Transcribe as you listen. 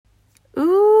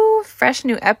fresh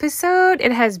new episode.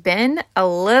 It has been a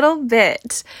little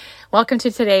bit. Welcome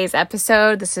to today's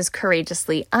episode. This is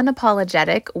Courageously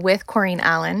Unapologetic with Corrine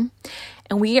Allen.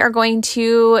 And we are going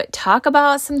to talk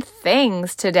about some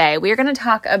things today. We are going to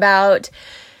talk about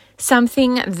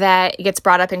something that gets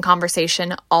brought up in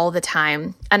conversation all the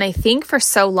time. And I think for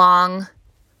so long,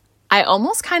 I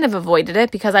almost kind of avoided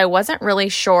it because I wasn't really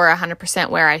sure 100%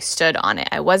 where I stood on it.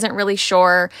 I wasn't really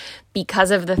sure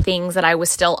because of the things that I was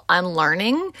still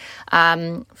unlearning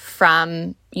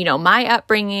from, my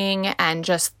upbringing and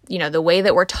just, the way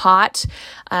that we're taught,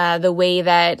 the way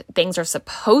that things are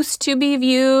supposed to be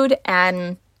viewed.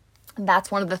 And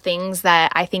that's one of the things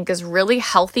that I think is really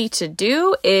healthy to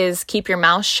do is keep your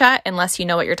mouth shut unless you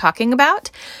know what you're talking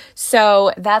about.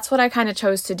 So that's what I kind of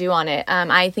chose to do on it.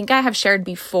 I think I have shared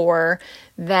before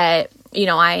that,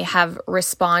 I have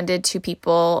responded to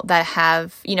people that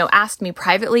have, asked me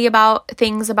privately about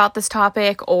things about this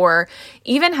topic or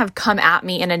even have come at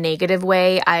me in a negative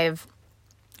way. I've,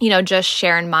 just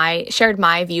shared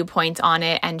my viewpoints on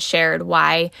it and shared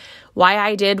why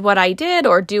I did what I did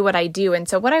or do what I do. And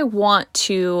so what I want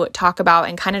to talk about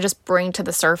and kind of just bring to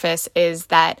the surface is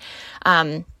that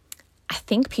I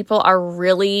think people are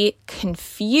really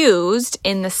confused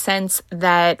in the sense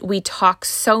that we talk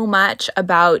so much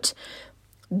about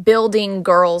building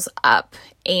girls up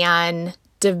and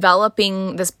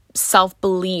developing this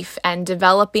self-belief and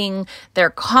developing their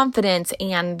confidence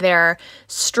and their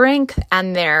strength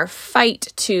and their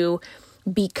fight to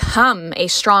become a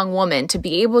strong woman, to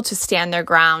be able to stand their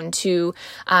ground, to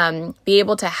be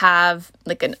able to have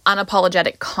like an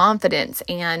unapologetic confidence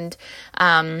and,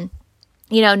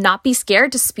 not be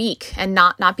scared to speak and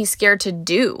not be scared to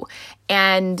do.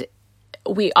 And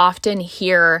we often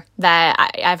hear that,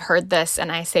 I've heard this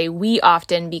and I say we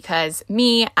often because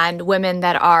me and women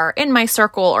that are in my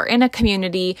circle or in a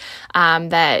community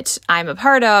that I'm a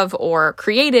part of or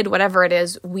created, whatever it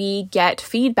is, we get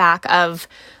feedback of,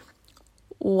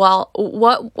 well,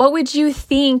 what would you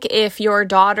think if your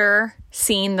daughter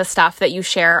seen the stuff that you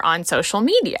share on social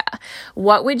media?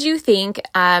 What would you think,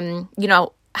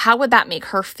 how would that make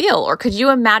her feel? Or could you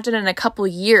imagine in a couple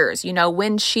years,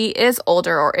 when she is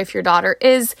older or if your daughter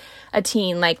is a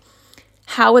teen, like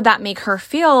how would that make her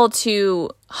feel to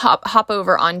hop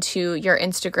over onto your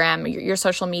Instagram, your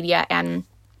social media and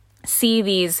see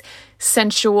these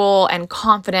sensual and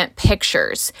confident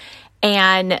pictures?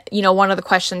 And, one of the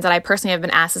questions that I personally have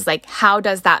been asked is like, how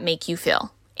does that make you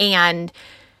feel? And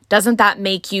doesn't that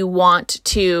make you want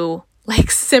to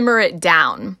like simmer it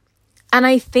down? And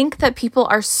I think that people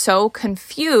are so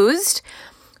confused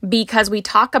because we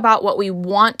talk about what we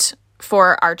want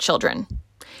for our children.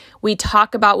 We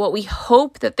talk about what we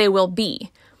hope that they will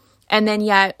be. And then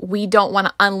yet we don't want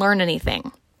to unlearn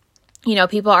anything.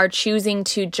 People are choosing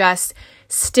to just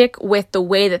stick with the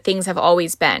way that things have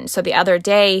always been. So the other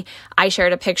day, I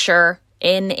shared a picture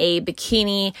in a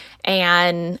bikini,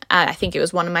 and I think it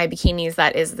was one of my bikinis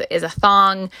that is a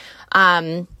thong,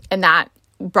 and that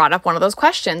brought up one of those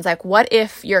questions, like, what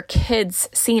if your kids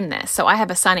seen this? So I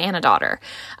have a son and a daughter.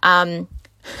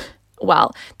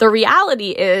 Well, the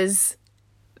reality is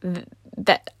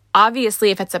that obviously,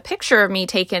 if it's a picture of me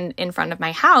taken in front of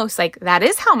my house, like that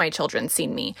is how my children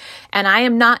seen me. And I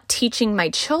am not teaching my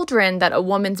children that a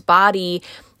woman's body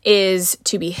is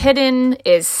to be hidden,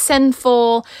 is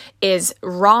sinful, is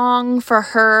wrong for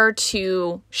her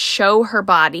to show her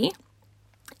body.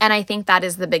 And I think that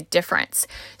is the big difference.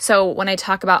 So when I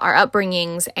talk about our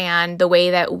upbringings and the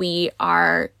way that we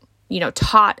are,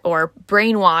 taught or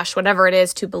brainwashed, whatever it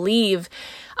is, to believe,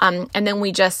 and then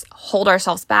we just hold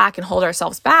ourselves back,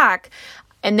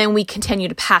 and then we continue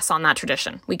to pass on that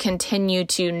tradition. We continue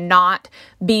to not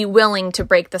be willing to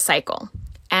break the cycle.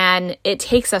 And it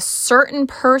takes a certain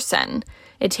person,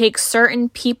 it takes certain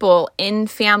people in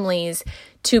families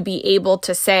to be able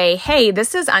to say, hey,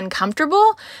 this is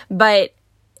uncomfortable, but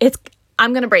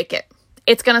I'm going to break it.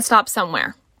 It's going to stop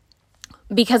somewhere.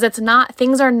 Because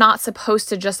things are not supposed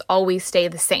to just always stay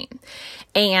the same.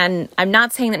 And I'm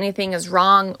not saying that anything is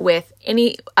wrong with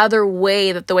any other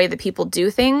way the way that people do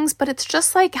things, but it's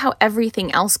just like how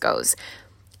everything else goes.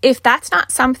 If that's not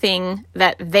something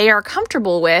that they are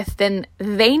comfortable with, then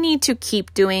they need to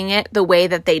keep doing it the way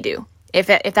that they do. If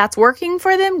that's working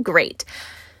for them, great.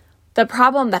 The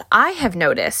problem that I have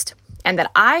noticed and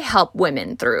that I help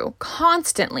women through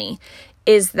constantly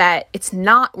is that it's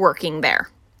not working there.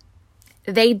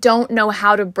 They don't know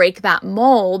how to break that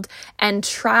mold and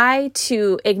try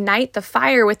to ignite the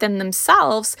fire within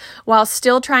themselves while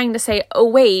still trying to say, oh,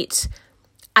 wait,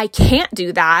 I can't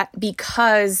do that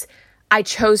because I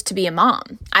chose to be a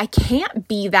mom. I can't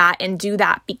be that and do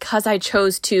that because I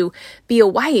chose to be a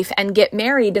wife and get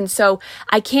married. And so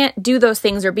I can't do those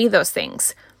things or be those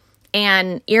things.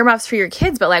 And earmuffs for your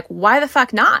kids, but like, why the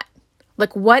fuck not?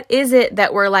 Like, what is it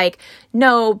that we're like,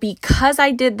 no, because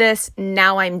I did this,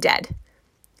 now I'm dead.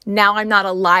 Now I'm not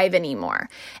alive anymore.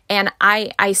 And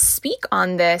I speak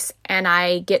on this and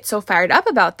I get so fired up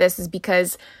about this is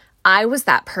because I was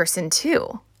that person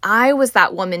too. I was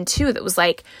that woman too that was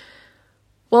like,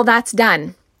 well, that's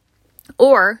done.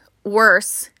 Or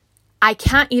worse, I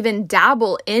can't even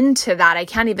dabble into that. I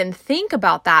can't even think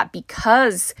about that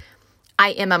because I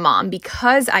am a mom,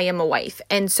 because I am a wife.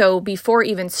 And so before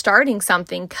even starting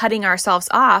something, cutting ourselves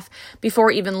off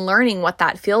before even learning what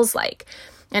that feels like.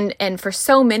 And for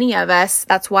so many of us,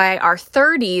 that's why our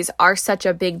 30s are such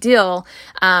a big deal.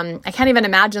 I can't even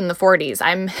imagine the 40s.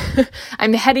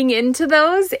 I'm heading into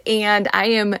those and I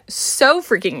am so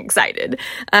freaking excited.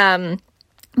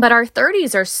 But our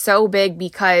 30s are so big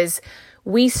because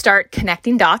we start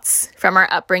connecting dots from our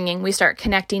upbringing. We start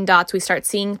connecting dots. We start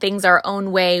seeing things our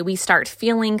own way. We start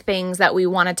feeling things that we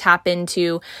want to tap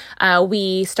into.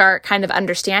 We start kind of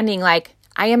understanding like,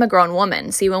 I am a grown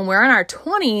woman. See, when we're in our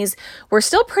 20s, we're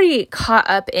still pretty caught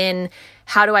up in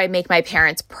how do I make my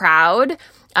parents proud?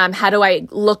 How do I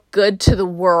look good to the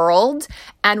world?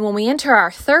 And when we enter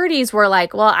our 30s, we're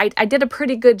like, well, I did a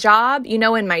pretty good job,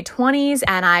 in my 20s.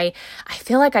 And I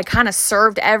feel like I kind of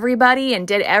served everybody and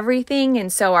did everything.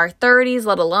 And so our 30s,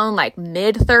 let alone like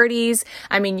mid 30s,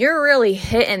 I mean, you're really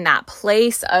hitting that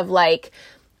place of like,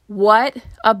 what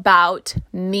about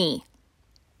me?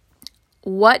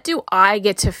 What do I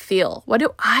get to feel? What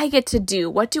do I get to do?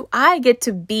 What do I get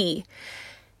to be?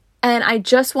 And I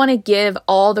just want to give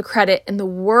all the credit in the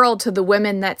world to the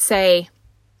women that say,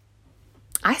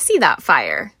 I see that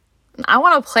fire. I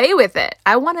want to play with it.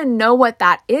 I want to know what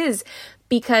that is.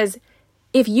 Because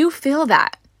if you feel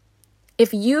that,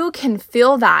 if you can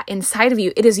feel that inside of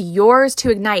you, it is yours to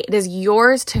ignite. It is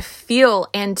yours to feel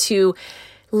and to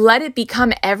let it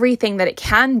become everything that it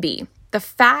can be. The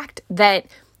fact that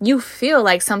you feel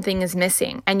like something is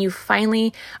missing and you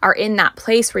finally are in that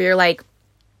place where you're like,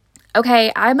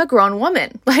 okay, I'm a grown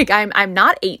woman. Like I'm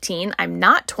not 18, I'm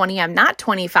not 20, I'm not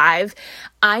 25.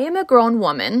 I am a grown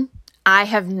woman. I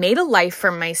have made a life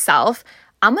for myself.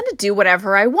 I'm going to do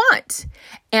whatever I want.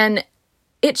 And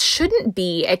it shouldn't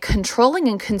be a controlling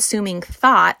and consuming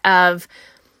thought of,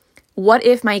 what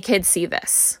if my kids see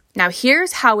this? Now,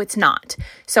 here's how it's not.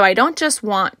 So I don't just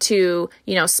want to,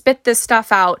 spit this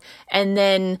stuff out and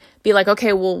then be like,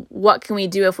 okay, well, what can we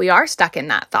do if we are stuck in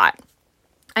that thought?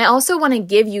 I also want to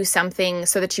give you something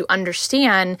so that you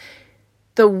understand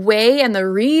the way and the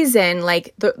reason,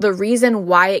 like the reason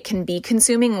why it can be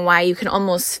consuming, why you can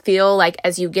almost feel like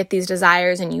as you get these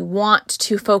desires and you want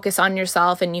to focus on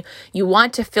yourself and you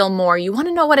want to feel more, you want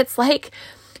to know what it's like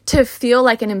to feel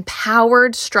like an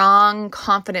empowered, strong,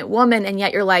 confident woman, and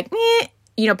yet you're like,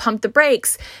 pump the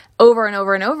brakes over and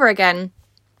over and over again.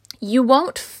 You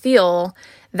won't feel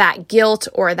that guilt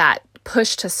or that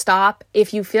push to stop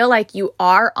if you feel like you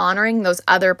are honoring those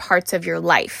other parts of your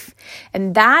life.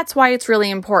 And that's why it's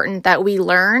really important that we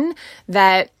learn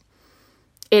that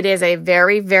it is a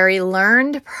very, very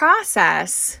learned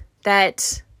process,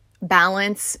 that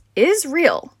balance is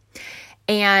real.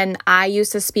 And I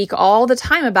used to speak all the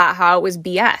time about how it was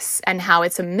BS and how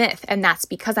it's a myth. And that's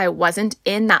because I wasn't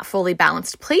in that fully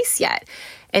balanced place yet.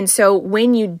 And so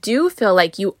when you do feel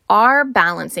like you are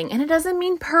balancing, and it doesn't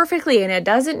mean perfectly, and it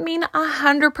doesn't mean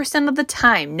 100% of the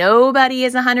time. Nobody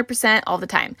is 100% all the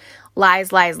time.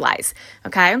 Lies, lies, lies.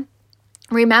 Okay?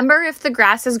 Remember, if the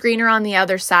grass is greener on the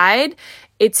other side,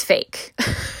 it's fake.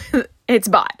 It's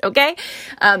bought, okay?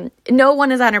 No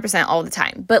one is 100% all the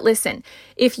time. But listen,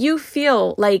 if you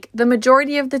feel like the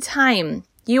majority of the time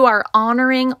you are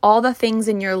honoring all the things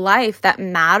in your life that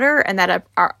matter and that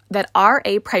are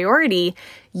a priority,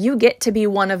 you get to be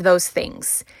one of those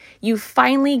things. You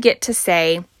finally get to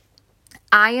say,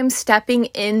 I am stepping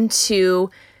into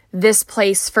this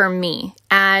place for me.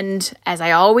 And as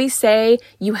I always say,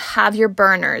 you have your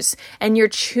burners and you're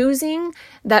choosing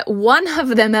that one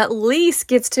of them at least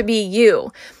gets to be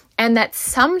you. And that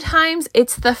sometimes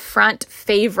it's the front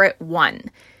favorite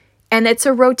one. And it's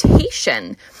a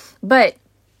rotation. But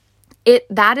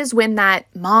that is when that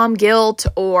mom guilt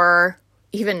or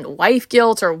even wife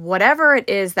guilt or whatever it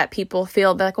is that people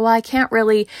feel like, well, I can't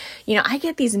really, I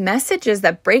get these messages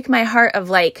that break my heart of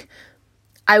like,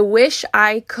 I wish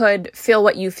I could feel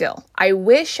what you feel. I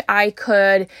wish I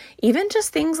could, even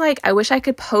just things like, I wish I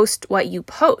could post what you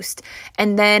post.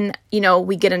 And then,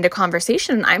 we get into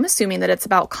conversation. I'm assuming that it's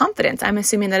about confidence. I'm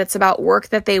assuming that it's about work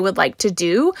that they would like to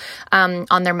do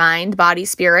on their mind, body,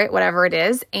 spirit, whatever it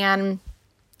is. And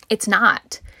it's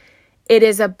not. It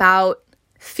is about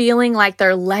feeling like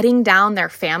they're letting down their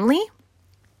family.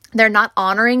 They're not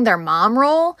honoring their mom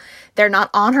role. They're not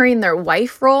honoring their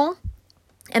wife role.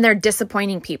 And they're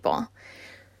disappointing people.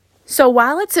 So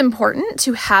while it's important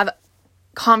to have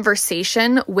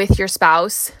conversation with your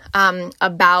spouse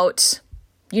about,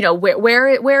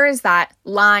 where is that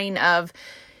line of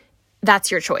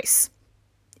that's your choice.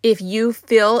 If you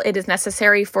feel it is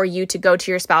necessary for you to go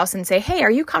to your spouse and say, hey, are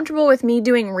you comfortable with me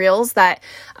doing reels that,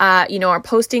 are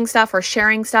posting stuff or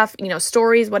sharing stuff,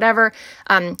 stories, whatever.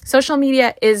 Social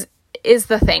media is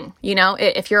the thing,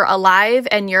 if you're alive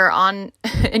and you're on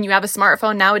and you have a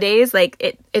smartphone nowadays,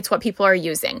 like it's what people are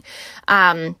using.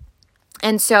 But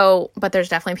there's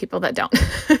definitely people that don't.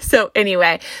 So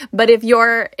anyway, but if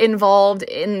you're involved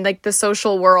in like the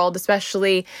social world,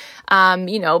 especially,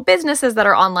 businesses that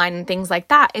are online and things like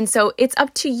that. And so it's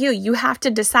up to you. You have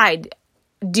to decide,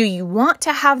 do you want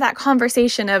to have that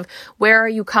conversation of where are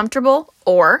you comfortable?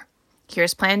 Or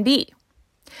here's plan B.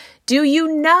 Do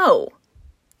you know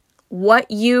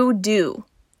what you do?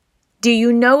 Do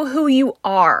you know who you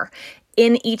are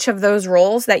in each of those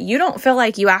roles that you don't feel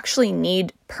like you actually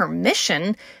need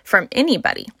permission from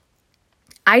anybody?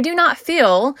 I do not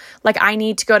feel like I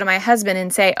need to go to my husband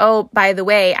and say, oh, by the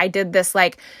way, I did this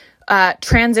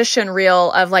transition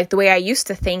reel of like the way I used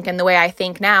to think and the way I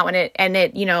think now. And it,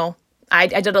 I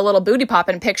did a little booty pop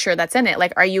and picture that's in it.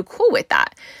 Like, are you cool with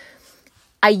that?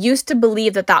 I used to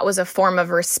believe that was a form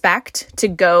of respect to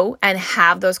go and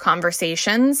have those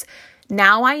conversations.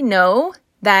 Now I know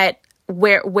that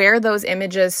where those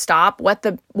images stop, what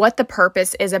the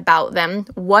purpose is about them,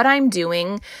 what I'm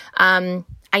doing.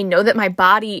 I know that my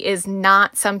body is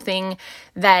not something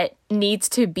that needs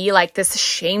to be like this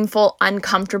shameful,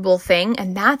 uncomfortable thing.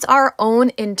 And that's our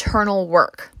own internal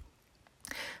work.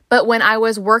 But when I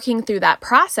was working through that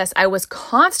process, I was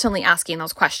constantly asking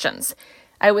those questions.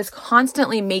 I was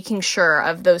constantly making sure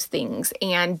of those things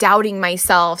and doubting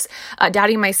myself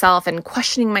and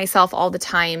questioning myself all the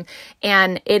time.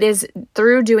 And it is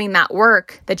through doing that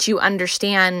work that you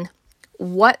understand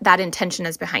what that intention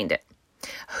is behind it,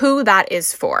 who that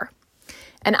is for.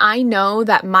 And I know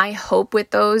that my hope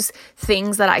with those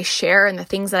things that I share and the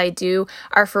things that I do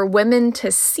are for women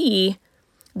to see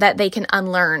that they can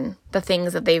unlearn the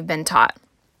things that they've been taught,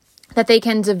 that they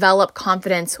can develop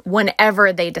confidence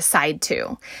whenever they decide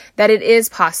to, that it is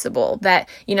possible, that,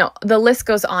 the list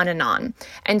goes on and on.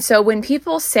 And so when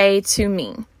people say to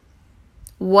me,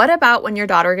 what about when your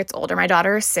daughter gets older? My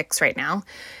daughter is 6 right now.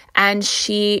 And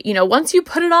she, once you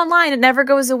put it online, it never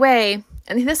goes away.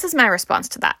 And this is my response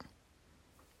to that.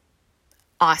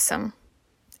 Awesome.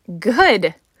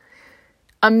 Good.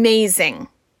 Amazing.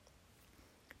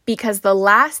 Because the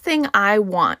last thing I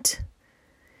want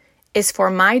is for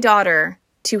my daughter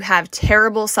to have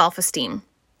terrible self-esteem.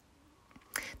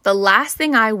 The last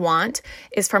thing I want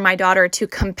is for my daughter to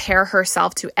compare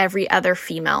herself to every other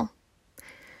female.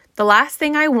 The last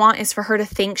thing I want is for her to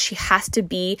think she has to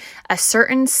be a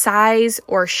certain size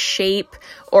or shape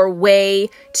or way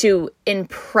to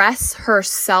impress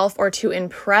herself or to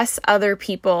impress other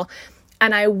people.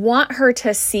 And I want her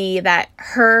to see that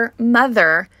her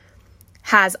mother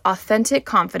has authentic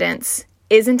confidence,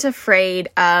 isn't afraid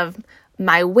of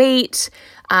my weight,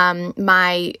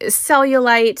 my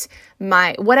cellulite,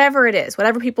 my whatever it is,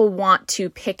 whatever people want to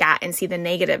pick at and see the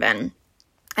negative in.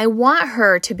 I want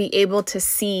her to be able to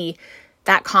see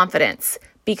that confidence,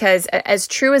 because as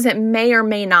true as it may or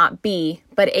may not be,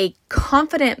 but a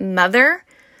confident mother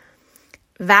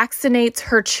vaccinates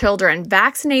her children,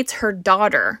 vaccinates her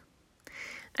daughter.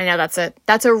 I know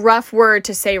that's a rough word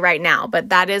to say right now, but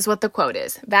that is what the quote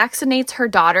is. Vaccinates her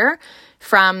daughter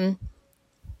from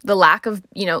the lack of,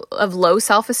 of low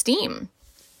self-esteem.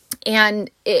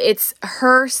 And it's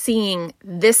her seeing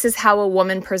this is how a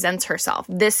woman presents herself.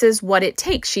 This is what it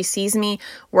takes. She sees me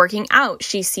working out.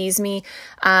 She sees me,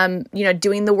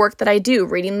 doing the work that I do,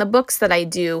 reading the books that I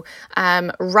do,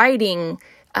 writing,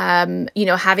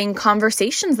 having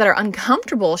conversations that are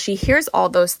uncomfortable. She hears all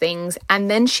those things, and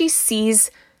then she sees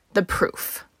the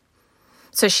proof.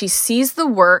 So she sees the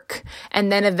work,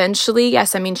 and then eventually,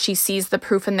 she sees the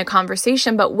proof in the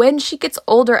conversation. But when she gets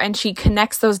older and she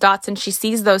connects those dots and she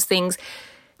sees those things,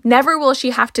 never will she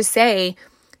have to say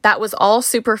that was all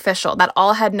superficial, that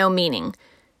all had no meaning.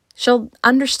 she'll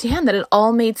understand that it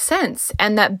all made sense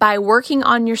and that by working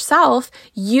on yourself,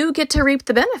 you get to reap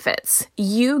the benefits.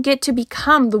 You get to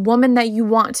become the woman that you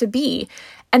want to be.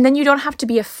 And then you don't have to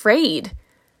be afraid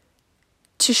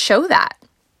to show that.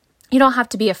 You don't have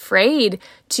to be afraid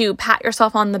to pat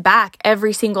yourself on the back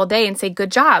every single day and say,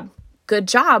 good job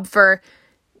for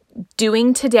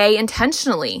doing today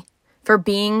intentionally, for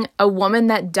being a woman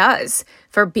that does,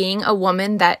 for being a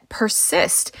woman that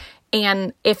persists.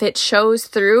 And if it shows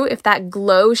through, if that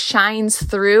glow shines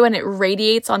through and it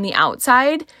radiates on the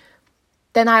outside,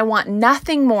 then I want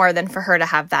nothing more than for her to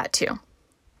have that too.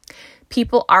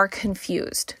 People are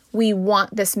confused. We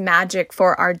want this magic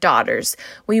for our daughters.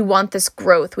 We want this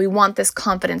growth. We want this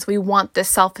confidence. We want this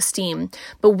self-esteem.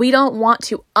 But we don't want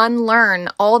to unlearn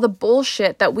all the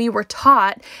bullshit that we were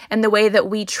taught and the way that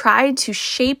we tried to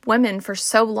shape women for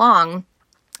so long,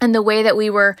 and the way that we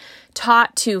were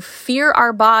taught to fear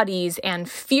our bodies and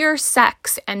fear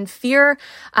sex and fear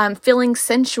feeling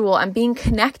sensual and being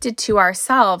connected to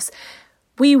ourselves.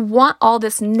 We want all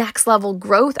this next level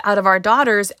growth out of our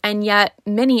daughters, and yet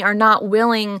many are not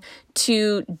willing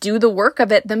to do the work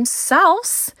of it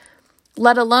themselves,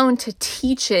 let alone to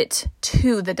teach it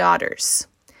to the daughters.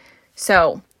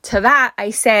 So to that, I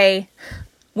say,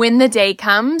 when the day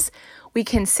comes, we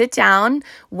can sit down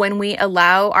when we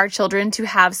allow our children to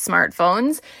have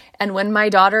smartphones. And when my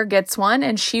daughter gets one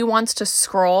and she wants to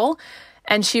scroll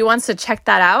and she wants to check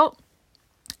that out,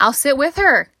 I'll sit with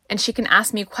her. And she can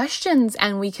ask me questions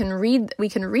and we can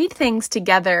read things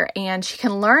together, and she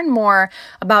can learn more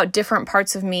about different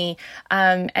parts of me.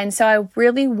 And so I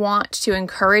really want to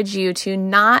encourage you to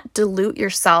not dilute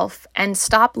yourself and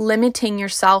stop limiting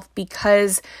yourself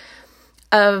because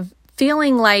of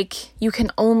feeling like you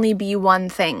can only be one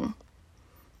thing.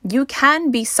 You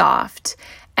can be soft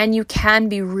and you can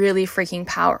be really freaking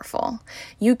powerful.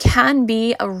 You can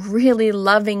be a really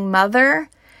loving mother.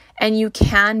 And you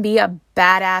can be a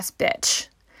badass bitch.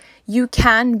 You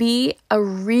can be a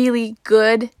really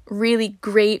good, really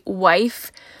great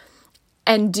wife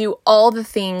and do all the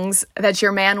things that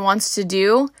your man wants to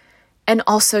do and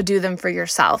also do them for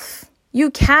yourself. You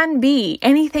can be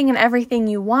anything and everything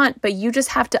you want, but you just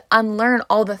have to unlearn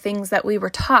all the things that we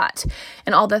were taught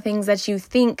and all the things that you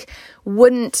think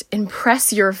wouldn't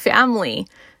impress your family.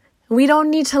 We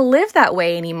don't need to live that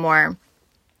way anymore.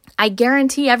 I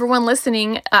guarantee everyone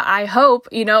listening, I hope,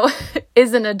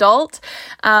 is an adult.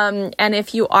 And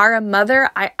if you are a mother,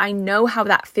 I know how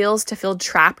that feels to feel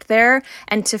trapped there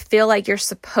and to feel like you're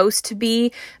supposed to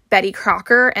be Betty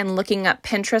Crocker and looking up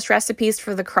Pinterest recipes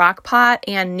for the crock pot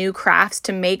and new crafts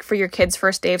to make for your kids'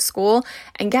 first day of school.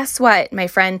 And guess what, my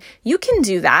friend? You can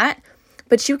do that,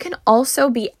 but you can also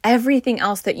be everything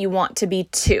else that you want to be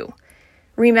too.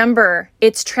 Remember,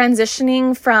 it's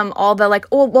transitioning from all the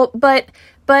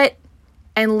but,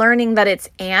 and learning that it's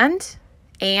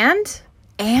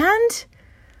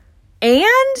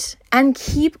and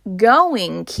keep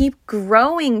going, keep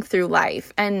growing through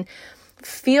life and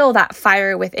feel that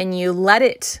fire within you. Let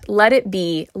it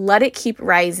be, let it keep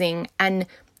rising, and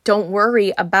don't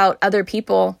worry about other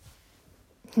people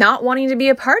not wanting to be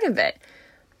a part of it.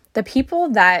 The people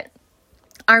that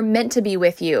are meant to be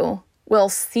with you will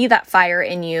see that fire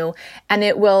in you, and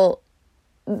they'll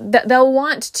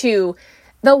want to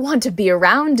be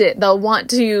around it. They'll want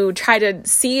to try to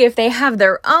see if they have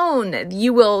their own.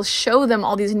 You will show them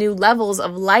all these new levels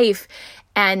of life.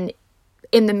 And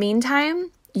in the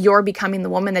meantime, you're becoming the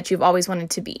woman that you've always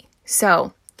wanted to be.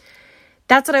 So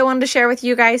that's what I wanted to share with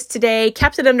you guys today.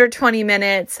 Kept it under 20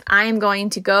 minutes. I am going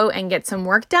to go and get some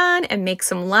work done and make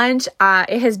some lunch.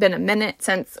 It has been a minute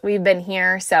since we've been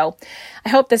here. So I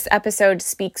hope this episode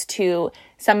speaks to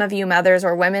some of you mothers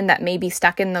or women that may be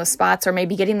stuck in those spots or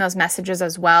maybe getting those messages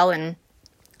as well and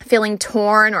feeling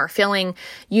torn or feeling,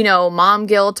 mom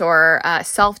guilt or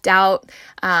self-doubt.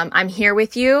 I'm here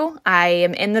with you. I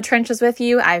am in the trenches with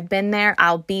you. I've been there.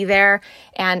 I'll be there.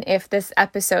 And if this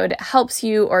episode helps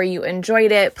you or you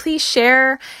enjoyed it, please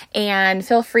share and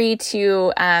feel free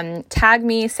to tag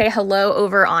me, say hello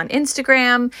over on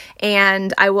Instagram,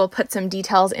 and I will put some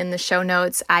details in the show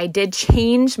notes. I did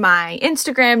change my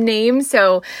Instagram name,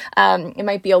 so it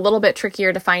might be a little bit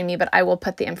trickier to find me, but I will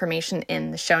put the information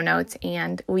in the show notes,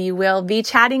 and we will be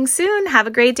chatting soon. Have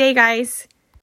a great day, guys.